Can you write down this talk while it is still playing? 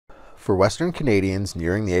For Western Canadians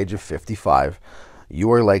nearing the age of 55,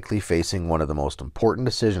 you are likely facing one of the most important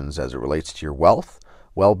decisions as it relates to your wealth,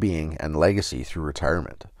 well-being, and legacy through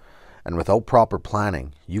retirement. And without proper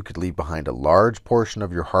planning, you could leave behind a large portion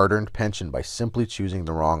of your hard-earned pension by simply choosing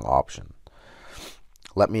the wrong option.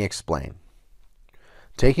 Let me explain.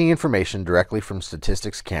 Taking information directly from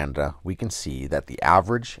Statistics Canada, we can see that the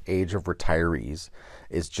average age of retirees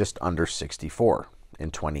is just under 64 in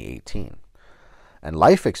 2018. And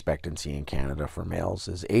life expectancy in Canada for males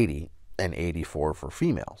is 80 and 84 for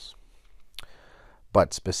females.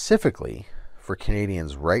 But specifically for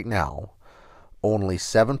Canadians right now, only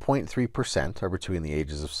 7.3% are between the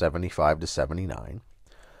ages of 75 to 79,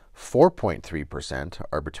 4.3%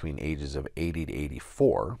 are between ages of 80 to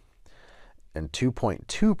 84, and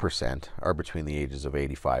 2.2% are between the ages of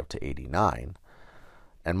 85 to 89,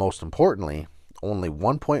 and most importantly, only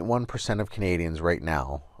 1.1% of Canadians right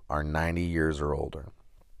now are 90 years or older.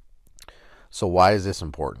 So why is this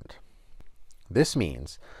important? This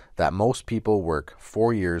means that most people work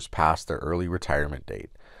 4 years past their early retirement date,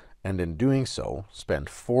 and in doing so, spend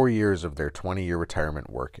 4 years of their 20-year retirement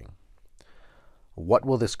working. What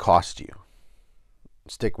will this cost you?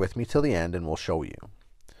 Stick with me till the end and we'll show you.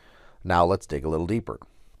 Now let's dig a little deeper.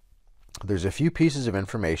 There's a few pieces of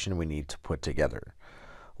information we need to put together.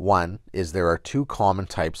 One is there are two common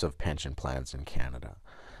types of pension plans in Canada.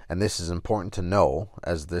 And this is important to know,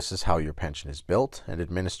 as this is how your pension is built and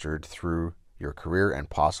administered through your career and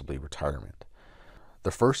possibly retirement.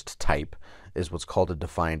 The first type is what's called a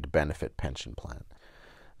defined benefit pension plan.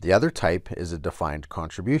 The other type is a defined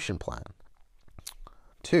contribution plan.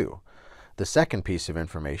 2. The second piece of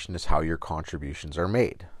information is how your contributions are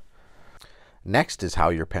made. Next is how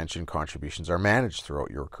your pension contributions are managed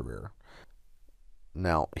throughout your career.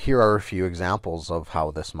 Now, here are a few examples of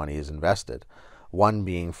how this money is invested. One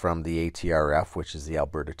being from the ATRF, which is the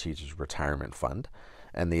Alberta Teachers Retirement Fund,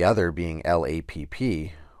 and the other being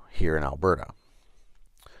LAPP here in Alberta.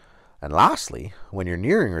 And lastly, when you're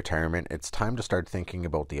nearing retirement, it's time to start thinking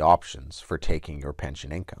about the options for taking your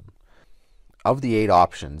pension income. Of the 8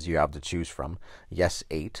 options you have to choose from, yes,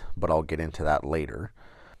 8, but I'll get into that later,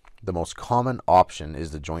 the most common option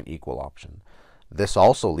is the joint equal option. This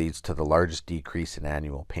also leads to the largest decrease in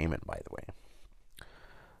annual payment, by the way.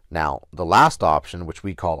 Now, the last option, which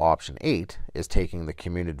we call option 8, is taking the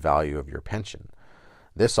commuted value of your pension.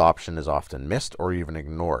 This option is often missed or even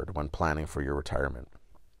ignored when planning for your retirement.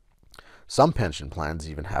 Some pension plans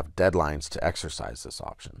even have deadlines to exercise this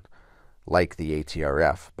option, like the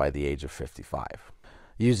ATRF by the age of 55.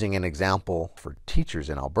 Using an example for teachers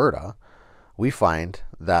in Alberta, we find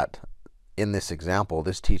that in this example,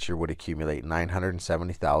 this teacher would accumulate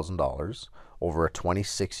 $970,000 over a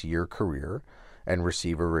 26-year career and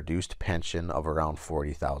receive a reduced pension of around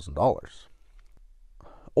 $40,000.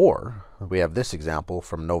 Or we have this example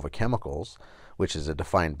from Nova Chemicals, which is a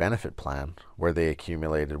defined benefit plan where they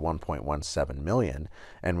accumulated $1.17 million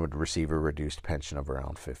and would receive a reduced pension of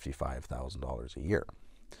around $55,000 a year.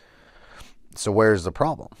 So where's the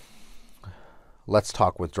problem? Let's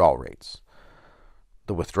talk withdrawal rates.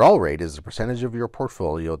 The withdrawal rate is the percentage of your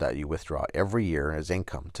portfolio that you withdraw every year as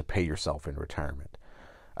income to pay yourself in retirement.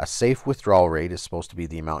 A safe withdrawal rate is supposed to be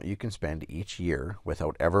the amount you can spend each year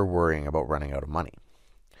without ever worrying about running out of money.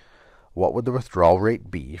 What would the withdrawal rate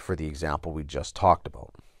be for the example we just talked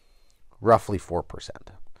about? Roughly 4%.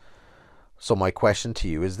 So my question to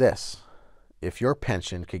you is this. If your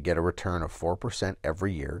pension could get a return of 4%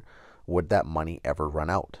 every year, would that money ever run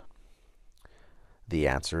out? The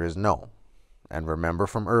answer is no. And remember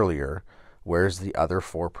from earlier, where's the other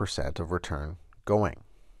 4% of return going?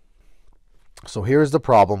 So here's the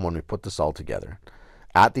problem when we put this all together.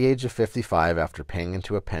 At the age of 55, after paying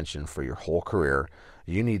into a pension for your whole career,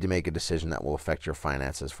 you need to make a decision that will affect your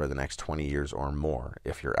finances for the next 20 years or more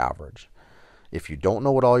if you're average. If you don't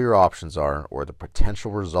know what all your options are or the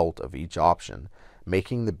potential result of each option,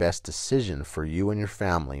 making the best decision for you and your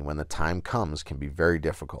family when the time comes can be very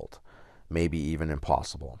difficult, maybe even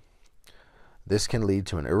impossible. This can lead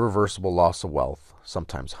to an irreversible loss of wealth,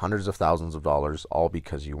 sometimes hundreds of thousands of dollars, all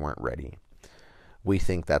because you weren't ready. We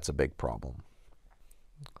think that's a big problem.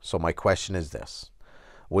 So my question is this.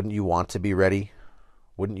 Wouldn't you want to be ready?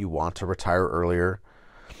 Wouldn't you want to retire earlier?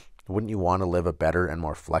 Wouldn't you want to live a better and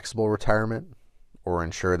more flexible retirement? Or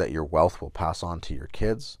ensure that your wealth will pass on to your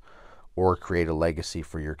kids? Or create a legacy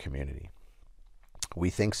for your community?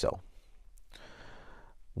 We think so.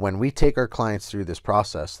 When we take our clients through this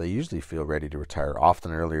process, they usually feel ready to retire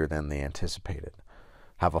often earlier than they anticipated,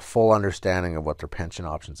 have a full understanding of what their pension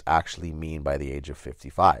options actually mean by the age of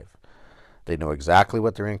 55. They know exactly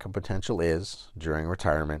what their income potential is during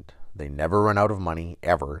retirement. They never run out of money,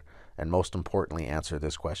 ever, and most importantly, answer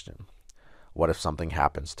this question: what if something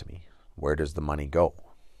happens to me? Where does the money go?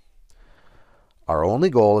 Our only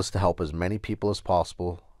goal is to help as many people as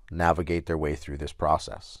possible navigate their way through this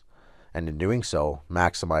process, and in doing so,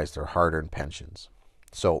 maximize their hard-earned pensions.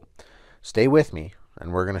 So, stay with me,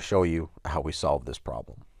 and we're going to show you how we solve this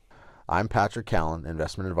problem. I'm Patrick Callan,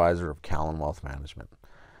 investment advisor of Callan Wealth Management.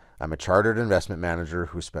 I'm a chartered investment manager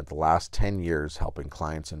who spent the last 10 years helping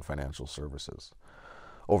clients in financial services.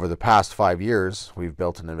 Over the past 5 years, we've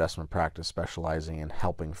built an investment practice specializing in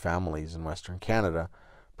helping families in Western Canada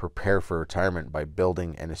prepare for retirement by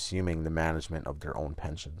building and assuming the management of their own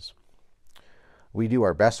pensions. We do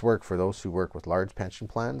our best work for those who work with large pension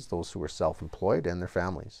plans, those who are self-employed, and their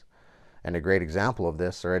families. And a great example of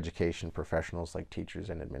this are education professionals like teachers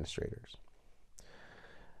and administrators.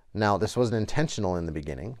 Now, this wasn't intentional in the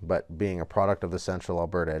beginning, but being a product of the Central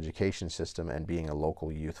Alberta education system and being a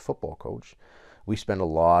local youth football coach, we spend a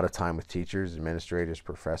lot of time with teachers, administrators,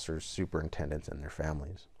 professors, superintendents, and their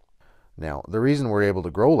families. Now, the reason we're able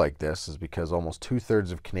to grow like this is because almost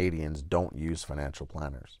 2/3 of Canadians don't use financial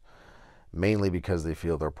planners, mainly because they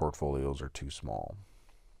feel their portfolios are too small.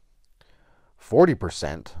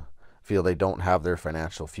 40% feel they don't have their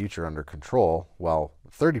financial future under control, while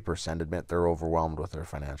 30% admit they're overwhelmed with their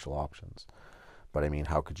financial options. But I mean,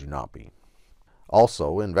 how could you not be?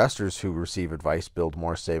 Also, investors who receive advice build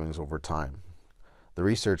more savings over time. The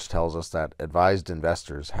research tells us that advised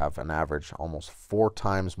investors have on average almost 4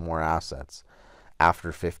 times more assets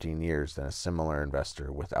after 15 years than a similar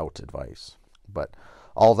investor without advice. But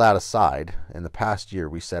all that aside, in the past year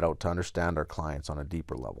we set out to understand our clients on a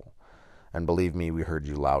deeper level. And believe me, we heard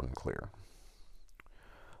you loud and clear.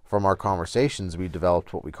 From our conversations, we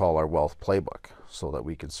developed what we call our wealth playbook so that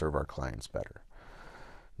we can serve our clients better.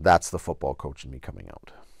 That's the football coach in me coming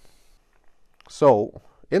out. So,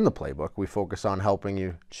 in the playbook, we focus on helping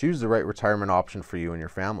you choose the right retirement option for you and your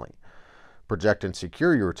family. Project and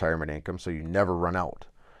secure your retirement income so you never run out.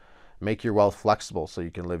 Make your wealth flexible so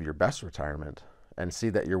you can live your best retirement, and see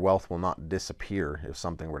that your wealth will not disappear if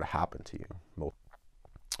something were to happen to you.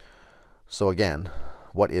 So again,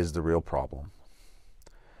 what is the real problem?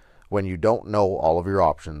 When you don't know all of your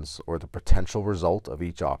options or the potential result of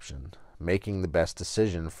each option, making the best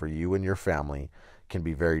decision for you and your family can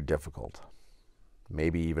be very difficult,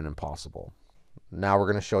 maybe even impossible. Now we're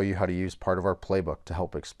going to show you how to use part of our playbook to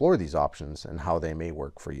help explore these options and how they may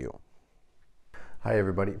work for you. Hi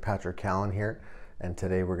everybody, Patrick Callan here, and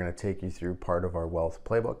today we're going to take you through part of our wealth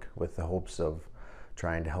playbook with the hopes of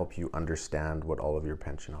trying to help you understand what all of your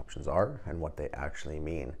pension options are and what they actually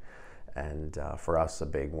mean. And for us, a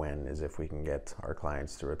big win is if we can get our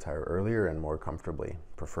clients to retire earlier and more comfortably,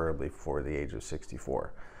 preferably before the age of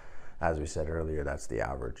 64. As we said earlier, that's the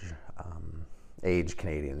average age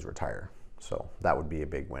Canadians retire. So that would be a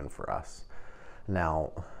big win for us.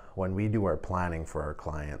 Now, when we do our planning for our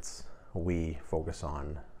clients, we focus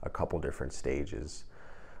on a couple different stages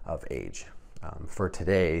of age. For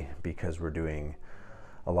today, because we're doing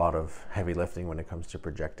a lot of heavy lifting when it comes to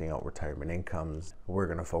projecting out retirement incomes, we're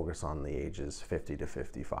going to focus on the ages 50 to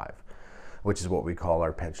 55, which is what we call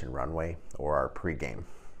our pension runway or our pregame.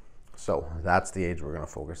 So that's the age we're going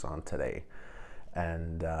to focus on today.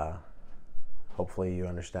 And hopefully you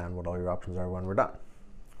understand what all your options are when we're done.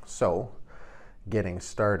 So getting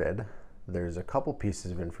started, there's a couple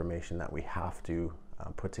pieces of information that we have to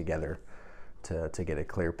put together to get a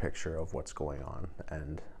clear picture of what's going on,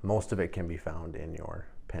 and most of it can be found in your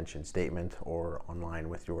pension statement or online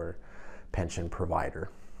with your pension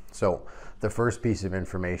provider. So the first piece of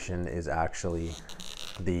information is actually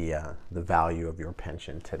the value of your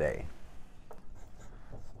pension today.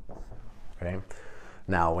 Okay.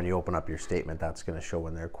 Now, when you open up your statement, that's going to show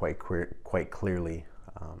in there quite clearly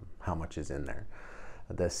how much is in there.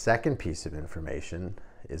 The second piece of information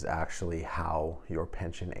is actually how your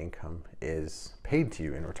pension income is paid to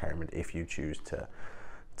you in retirement if you choose to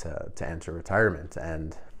enter retirement.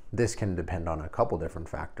 And this can depend on a couple different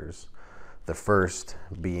factors. The first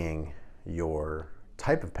being your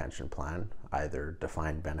type of pension plan, either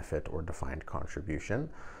defined benefit or defined contribution,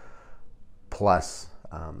 plus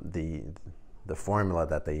the formula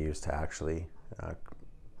that they use to actually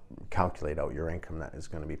calculate out your income that is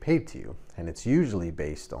going to be paid to you. And it's usually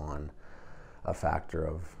based on a factor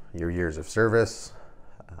of your years of service,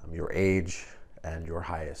 your age, and your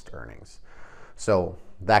highest earnings. So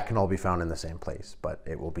that can all be found in the same place, but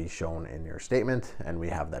it will be shown in your statement, and we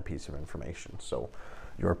have that piece of information. So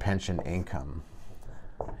your pension income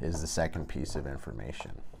is the second piece of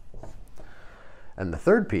information. And the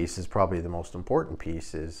third piece is probably the most important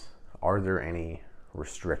piece is, are there any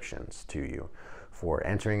restrictions to you for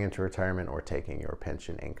entering into retirement or taking your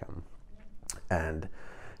pension income? And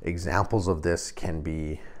examples of this can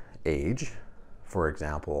be age. For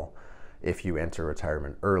example, if you enter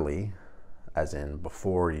retirement early, as in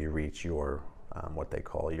before you reach your what they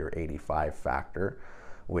call your 85 factor,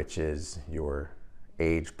 which is your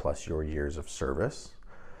age plus your years of service.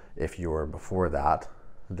 If you're before that,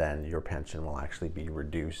 then your pension will actually be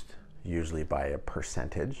reduced, usually by a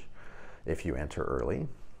percentage, if you enter early.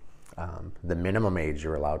 The minimum age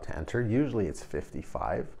you're allowed to enter, usually it's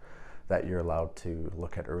 55, that you're allowed to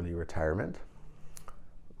look at early retirement.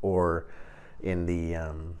 Or in the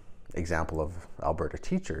example of Alberta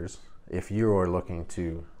teachers, if you are looking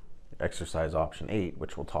to exercise option 8,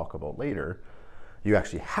 which we'll talk about later, you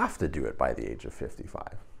actually have to do it by the age of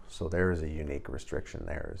 55. So there is a unique restriction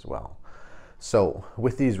there as well. So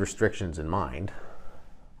with these restrictions in mind,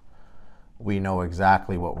 we know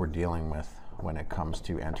exactly what we're dealing with when it comes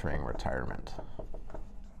to entering retirement.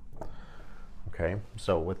 Okay,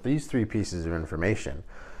 so with these 3 pieces of information,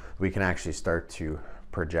 we can actually start to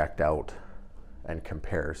project out and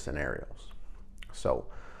compare scenarios. So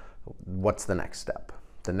what's the next step?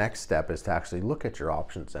 The next step is to actually look at your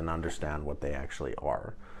options and understand what they actually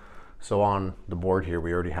are. So on the board here,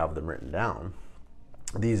 we already have them written down.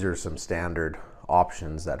 These are some standard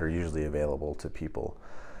options that are usually available to people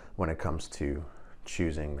when it comes to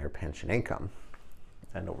choosing their pension income.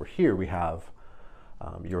 And over here we have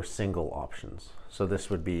your single options. So this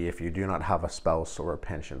would be if you do not have a spouse or a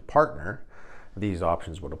pension partner, these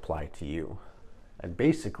options would apply to you. And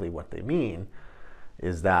basically what they mean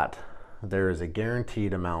is that there is a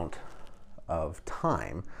guaranteed amount of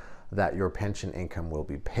time that your pension income will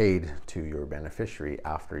be paid to your beneficiary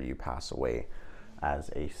after you pass away as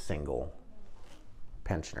a single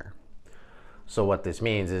pensioner. So what this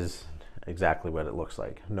means is exactly what it looks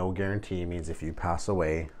like. No guarantee means if you pass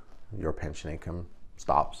away, your pension income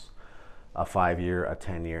stops. A 5-year, a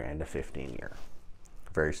 10-year, and a 15-year.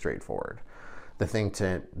 Very straightforward. The thing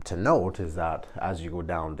to note is that as you go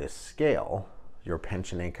down this scale, your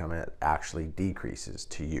pension income actually decreases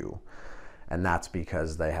to you. And that's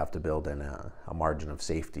because they have to build in a margin of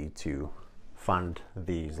safety to fund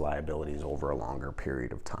these liabilities over a longer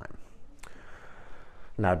period of time.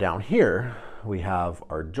 Now down here, we have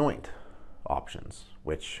our joint options,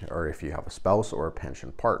 which are if you have a spouse or a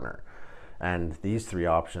pension partner. And these 3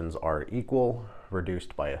 options are equal,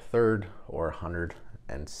 reduced by 1/3, or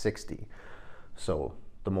 160. So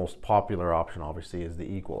the most popular option obviously is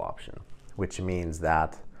the equal option, which means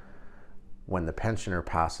that when the pensioner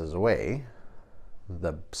passes away,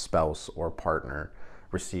 the spouse or partner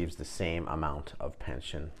receives the same amount of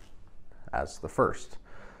pension as the first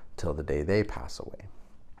till the day they pass away.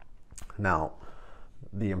 Now,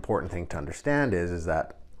 the important thing to understand is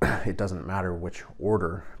that it doesn't matter which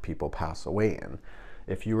order people pass away in.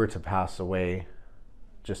 If you were to pass away,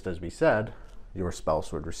 just as we said, your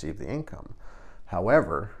spouse would receive the income.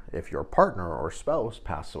 However, if your partner or spouse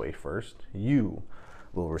pass away first, you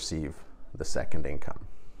will receive the second income.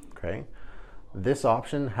 Okay? This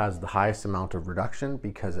option has the highest amount of reduction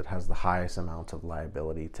because it has the highest amount of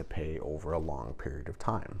liability to pay over a long period of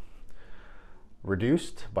time.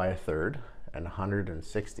 Reduced by 1/3 and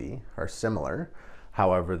 160 are similar.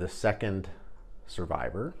 However, the second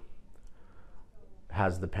survivor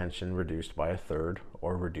has the pension reduced by 1/3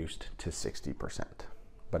 or reduced to 60%,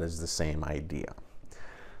 but is the same idea.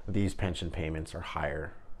 These pension payments are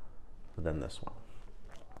higher than this one.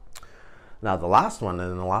 Now the last one,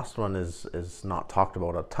 and the last one is not talked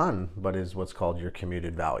about a ton, but is what's called your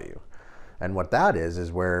commuted value. And what that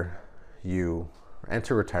is where you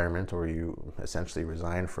enter retirement or you essentially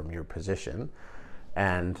resign from your position,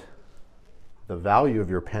 and the value of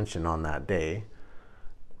your pension on that day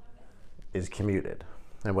is commuted.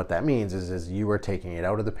 And what that means is you are taking it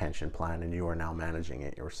out of the pension plan and you are now managing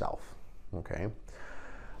it yourself. Okay?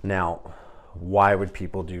 Now, why would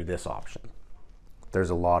people do this option? There's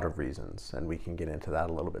a lot of reasons, and we can get into that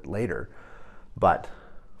a little bit later. But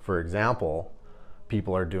for example,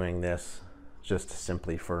 people are doing this just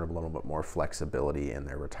simply for a little bit more flexibility in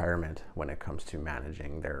their retirement when it comes to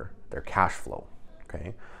managing their cash flow.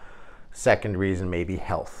 Okay. Second reason may be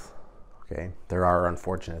health. Okay. There are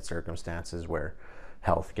unfortunate circumstances where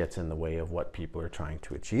health gets in the way of what people are trying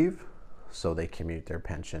to achieve, so they commute their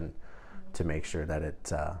pension to make sure that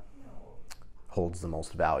it holds the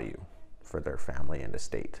most value for their family and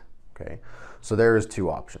estate. Okay, so there is 2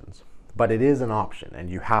 options, but it is an option, and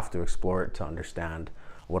you have to explore it to understand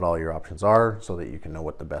what all your options are so that you can know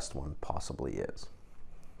what the best one possibly is.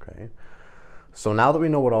 Okay, so now that we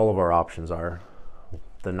know what all of our options are,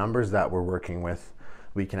 the numbers that we're working with,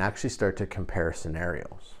 we can actually start to compare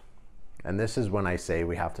scenarios. And this is when I say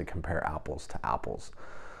we have to compare apples to apples.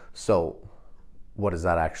 So what does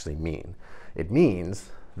that actually mean? It means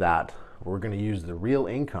that we're going to use the real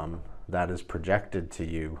income that is projected to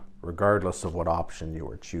you regardless of what option you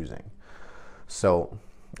are choosing. So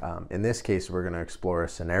in this case, we're going to explore a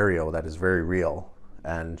scenario that is very real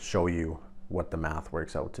and show you what the math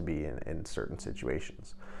works out to be in certain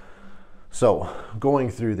situations. So going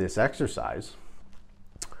through this exercise,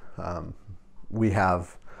 we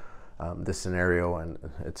have this scenario, and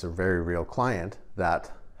it's a very real client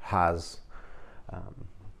that has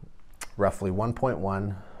roughly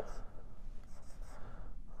 1.1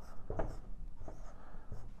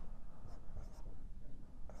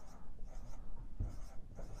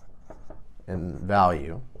 in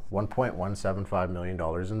value, $1.175 million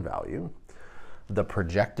in value. The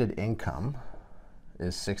projected income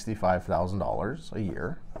is $65,000 a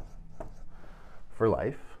year for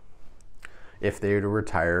life if they were to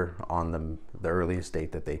retire on the earliest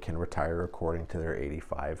date that they can retire according to their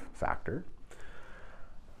 85 factor.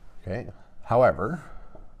 Okay. However,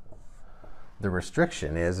 the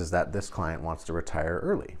restriction is that this client wants to retire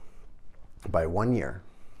early by 1 year.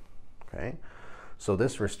 Okay. So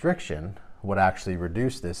this restriction would actually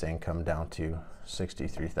reduce this income down to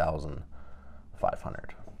 $63,500.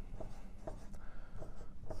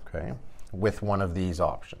 Okay, with one of these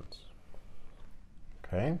options.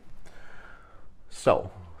 Okay,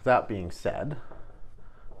 so that being said,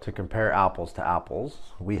 to compare apples to apples,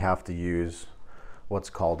 we have to use what's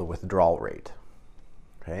called a withdrawal rate.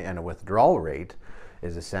 Okay, and a withdrawal rate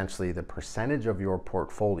is essentially the percentage of your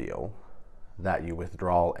portfolio that you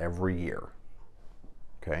withdraw every year.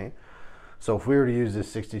 Okay, so if we were to use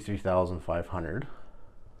this 63,500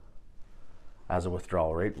 as a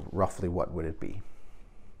withdrawal rate, roughly what would it be?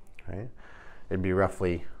 Okay, it'd be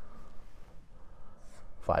roughly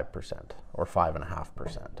 5% or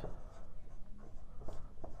 5.5%.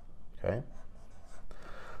 Okay,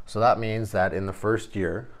 so that means that in the first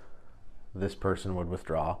year, this person would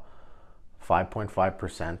withdraw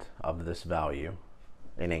 5.5% of this value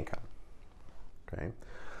in income. Okay,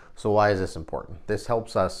 so why is this important? This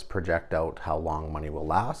helps us project out how long money will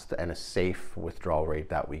last and a safe withdrawal rate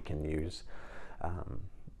that we can use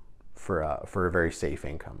for a very safe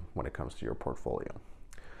income when it comes to your portfolio.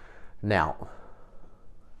 Now,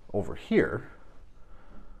 over here,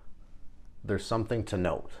 there's something to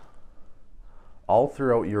note. All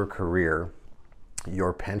throughout your career,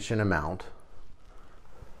 your pension amount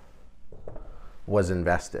was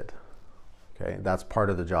invested. Okay, that's part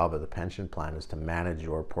of the job of the pension plan, is to manage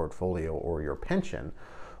your portfolio or your pension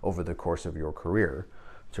over the course of your career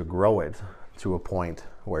to grow it to a point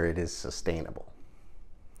where it is sustainable.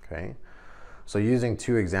 Okay, so using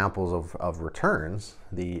two examples of returns,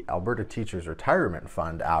 the Alberta Teachers Retirement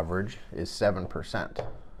Fund average is 7%.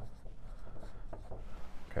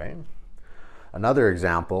 Okay, another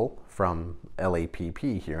example from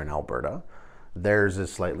LAPP here in Alberta, theirs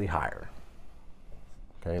is slightly higher.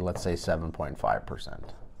 Okay, let's say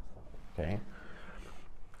 7.5%. Okay,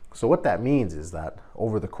 so what that means is that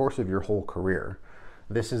over the course of your whole career,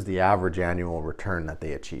 this is the average annual return that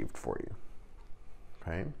they achieved for you.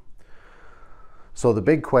 Okay, so the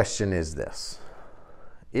big question is this: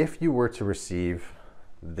 if you were to receive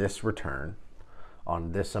this return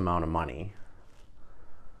on this amount of money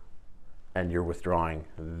and you're withdrawing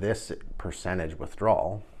this percentage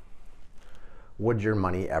withdrawal, would your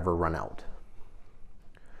money ever run out?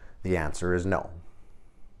 The answer is no.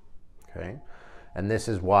 Okay, and this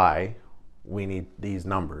is why we need these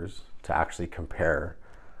numbers to actually compare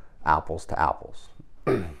apples to apples.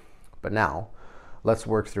 But now, let's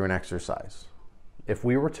work through an exercise. If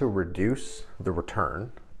we were to reduce the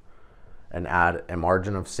return and add a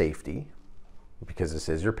margin of safety, because this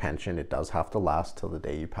is your pension, it does have to last till the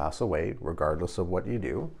day you pass away, regardless of what you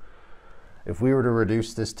do. If we were to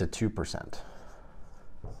reduce this to 2%,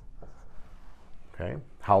 okay,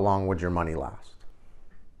 how long would your money last?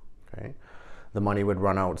 Okay, the money would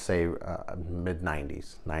run out, say,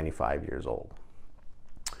 mid-90s, 95 years old.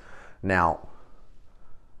 Now,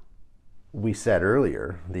 we said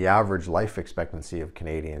earlier, the average life expectancy of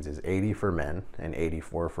Canadians is 80 for men and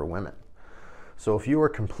 84 for women. So if you were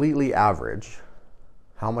completely average,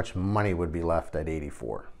 how much money would be left at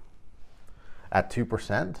 84? At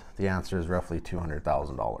 2%, the answer is roughly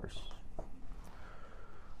 $200,000.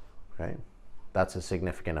 Okay, that's a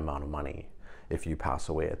significant amount of money if you pass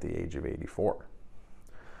away at the age of 84.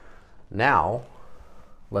 Now,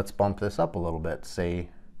 let's bump this up a little bit, say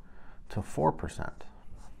to 4%.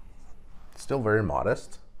 Still very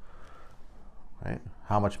modest, right?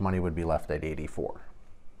 How much money would be left at 84?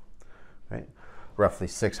 Right? Roughly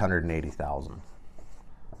 $680,000.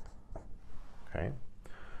 Okay.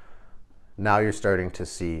 Now you're starting to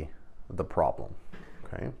see the problem.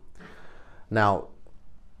 Okay. Now,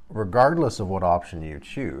 regardless of what option you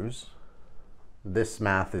choose, this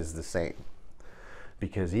math is the same.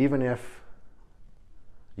 Because even if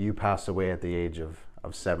you pass away at the age of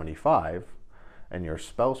 75 and your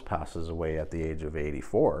spouse passes away at the age of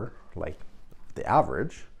 84, like the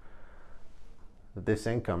average, this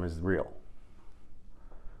income is real.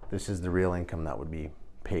 This is the real income that would be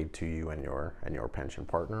paid to you and your pension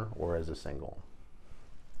partner, or as a single.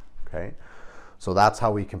 Okay? So that's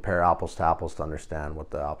how we compare apples to apples to understand what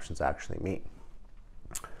the options actually mean.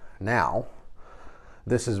 Now,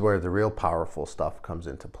 this is where the real powerful stuff comes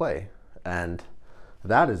into play, and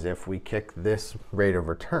that is if we kick this rate of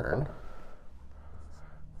return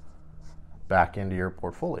back into your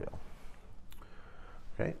portfolio.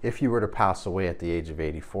 Okay? If you were to pass away at the age of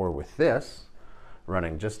 84 with this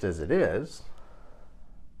running just as it is,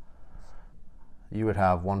 you would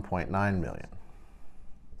have 1.9 million.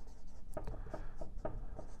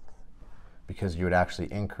 Because you would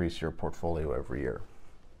actually increase your portfolio every year.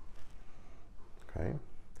 Okay?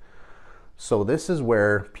 So this is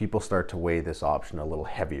where people start to weigh this option a little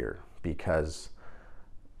heavier, because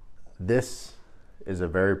this is a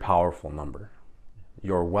very powerful number.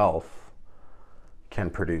 Your wealth can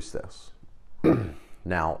produce this.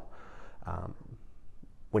 Now,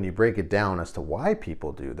 when you break it down as to why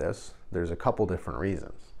people do this, there's a couple different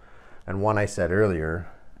reasons. And one I said earlier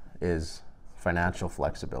is financial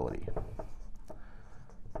flexibility.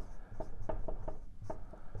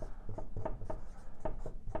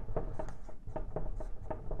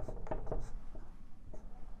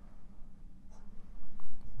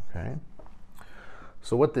 Okay.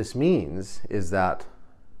 So what this means is that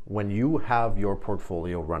when you have your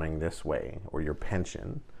portfolio running this way, or your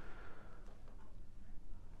pension,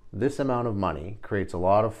 this amount of money creates a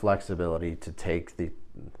lot of flexibility to take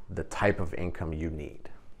the type of income you need.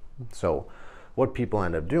 So what people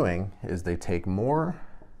end up doing is they take more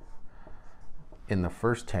in the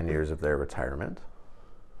first 10 years of their retirement,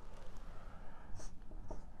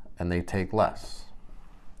 and they take less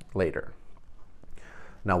later.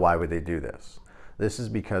 Now, why would they do this? This is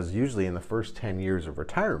because usually in the first 10 years of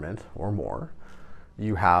retirement or more,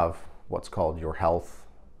 you have what's called your health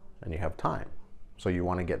and you have time. So you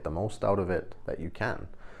want to get the most out of it that you can.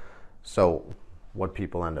 So what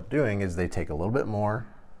people end up doing is they take a little bit more,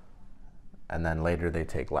 and then later they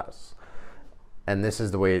take less. And this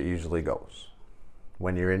is the way it usually goes.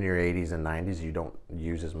 When you're in your 80s and 90s, you don't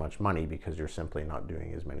use as much money because you're simply not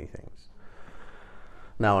doing as many things.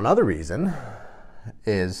 Now, another reason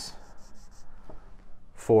is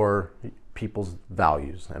for people's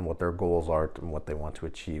values and what their goals are and what they want to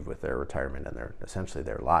achieve with their retirement and essentially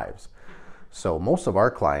their lives. So most of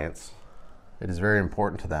our clients, it is very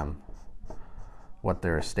important to them what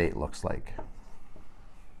their estate looks like.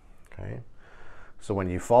 Okay? So when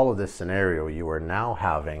you follow this scenario, you are now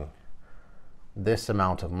having this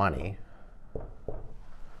amount of money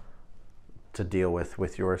to deal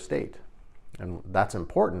with your estate. And that's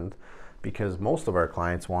important because most of our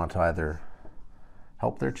clients want to either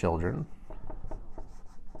help their children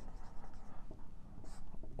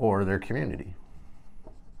or their community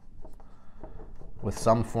with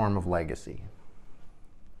some form of legacy.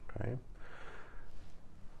 Okay?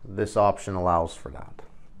 This option allows for that.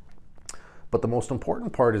 But the most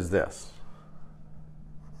important part is this.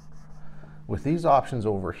 With these options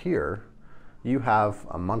over here, you have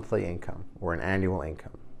a monthly income or an annual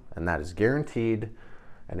income, and that is guaranteed,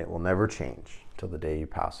 and it will never change till the day you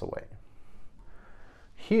pass away.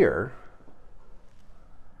 Here,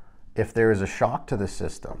 if there is a shock to the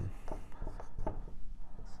system,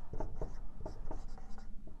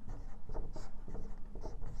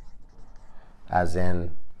 as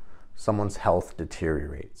in someone's health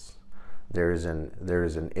deteriorates, there is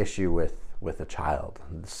an issue with a child,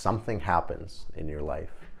 something happens in your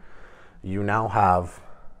life, you now have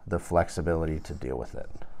the flexibility to deal with it.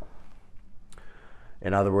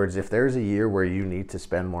 In other words, if there's a year where you need to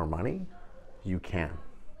spend more money, you can.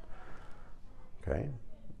 Okay?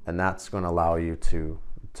 And that's going to allow you to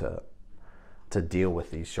deal with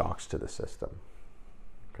these shocks to the system.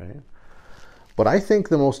 Okay? But I think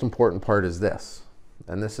the most important part is this,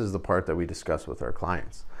 and this is the part that we discuss with our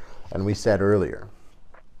clients. And we said earlier,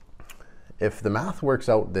 if the math works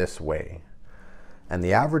out this way, and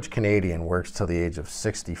the average Canadian works till the age of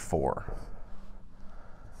 64,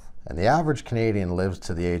 and the average Canadian lives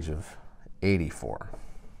to the age of 84,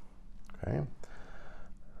 okay?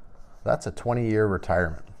 That's a 20-year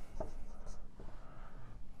retirement,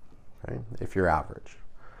 okay, if you're average.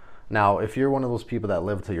 Now, if you're one of those people that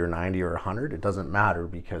live till you're 90 or 100, it doesn't matter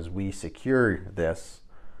because we secure this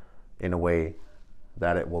in a way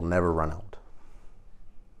that it will never run out.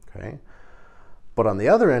 Okay? But on the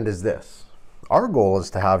other end is this. Our goal is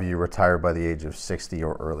to have you retire by the age of 60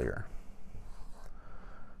 or earlier,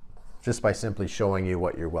 just by simply showing you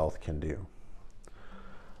what your wealth can do.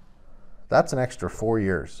 That's an extra 4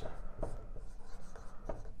 years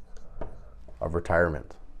of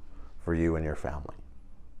retirement for you and your family.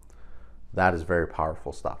 That is very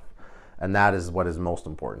powerful stuff. And that is what is most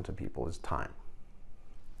important to people, is time.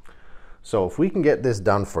 So if we can get this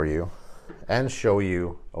done for you and show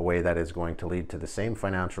you a way that is going to lead to the same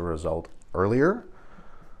financial result earlier,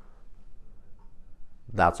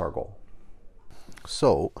 that's our goal.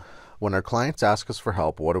 So when our clients ask us for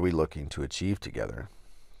help, what are we looking to achieve together?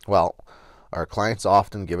 Well, our clients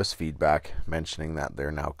often give us feedback mentioning that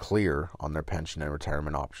they're now clear on their pension and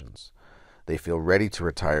retirement options. They feel ready to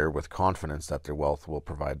retire with confidence that their wealth will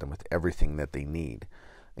provide them with everything that they need,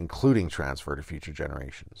 including transfer to future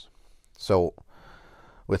generations. So,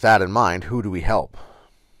 with that in mind, who do we help?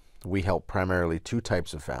 We help primarily two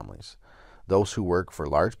types of families. Those who work for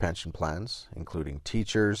large pension plans, including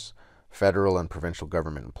teachers, federal and provincial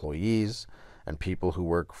government employees, and people who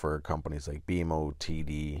work for companies like BMO,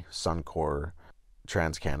 TD, Suncor,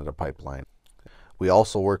 TransCanada Pipeline. We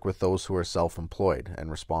also work with those who are self-employed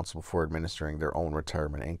and responsible for administering their own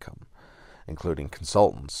retirement income, including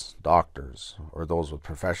consultants, doctors, or those with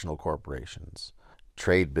professional corporations,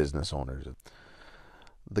 trade business owners.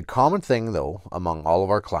 The common thing, though, among all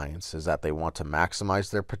of our clients is that they want to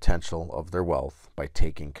maximize their potential of their wealth by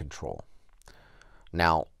taking control.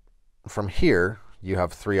 Now, from here, you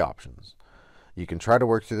have three options. You can try to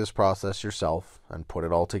work through this process yourself and put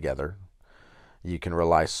it all together. You can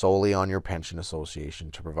rely solely on your pension association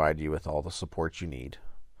to provide you with all the support you need.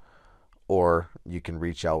 Or you can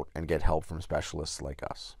reach out and get help from specialists like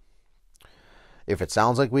us. If it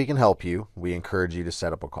sounds like we can help you, we encourage you to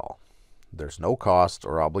set up a call. There's no cost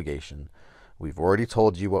or obligation. We've already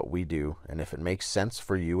told you what we do, and if it makes sense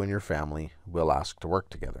for you and your family, we'll ask to work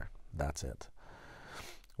together. That's it.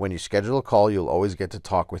 When you schedule a call, you'll always get to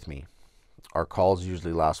talk with me. Our calls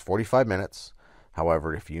usually last 45 minutes.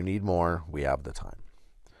 However, if you need more, we have the time.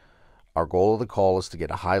 Our goal of the call is to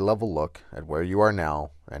get a high-level look at where you are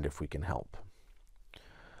now and if we can help.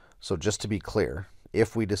 So just to be clear,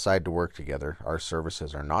 if we decide to work together, our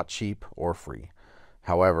services are not cheap or free.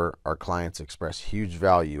 However, our clients express huge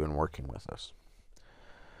value in working with us.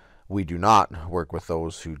 We do not work with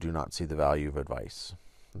those who do not see the value of advice,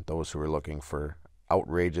 those who are looking for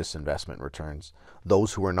outrageous investment returns,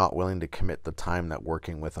 those who are not willing to commit the time that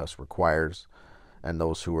working with us requires, and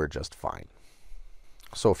those who are just fine.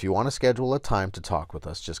 So if you want to schedule a time to talk with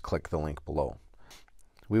us, just click the link below.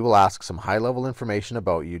 We will ask some high-level information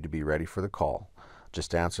about you to be ready for the call.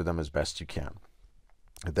 Just answer them as best you can.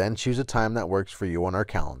 Then choose a time that works for you on our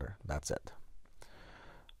calendar. That's it.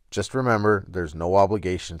 Just remember, there's no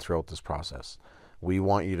obligation throughout this process. We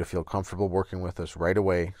want you to feel comfortable working with us right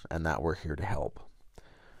away and that we're here to help.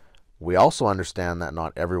 We also understand that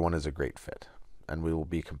not everyone is a great fit, and we will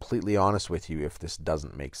be completely honest with you if this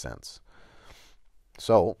doesn't make sense.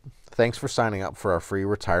 So, thanks for signing up for our free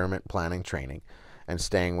retirement planning training and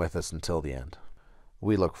staying with us until the end.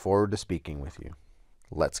 We look forward to speaking with you.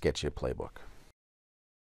 Let's get you a playbook.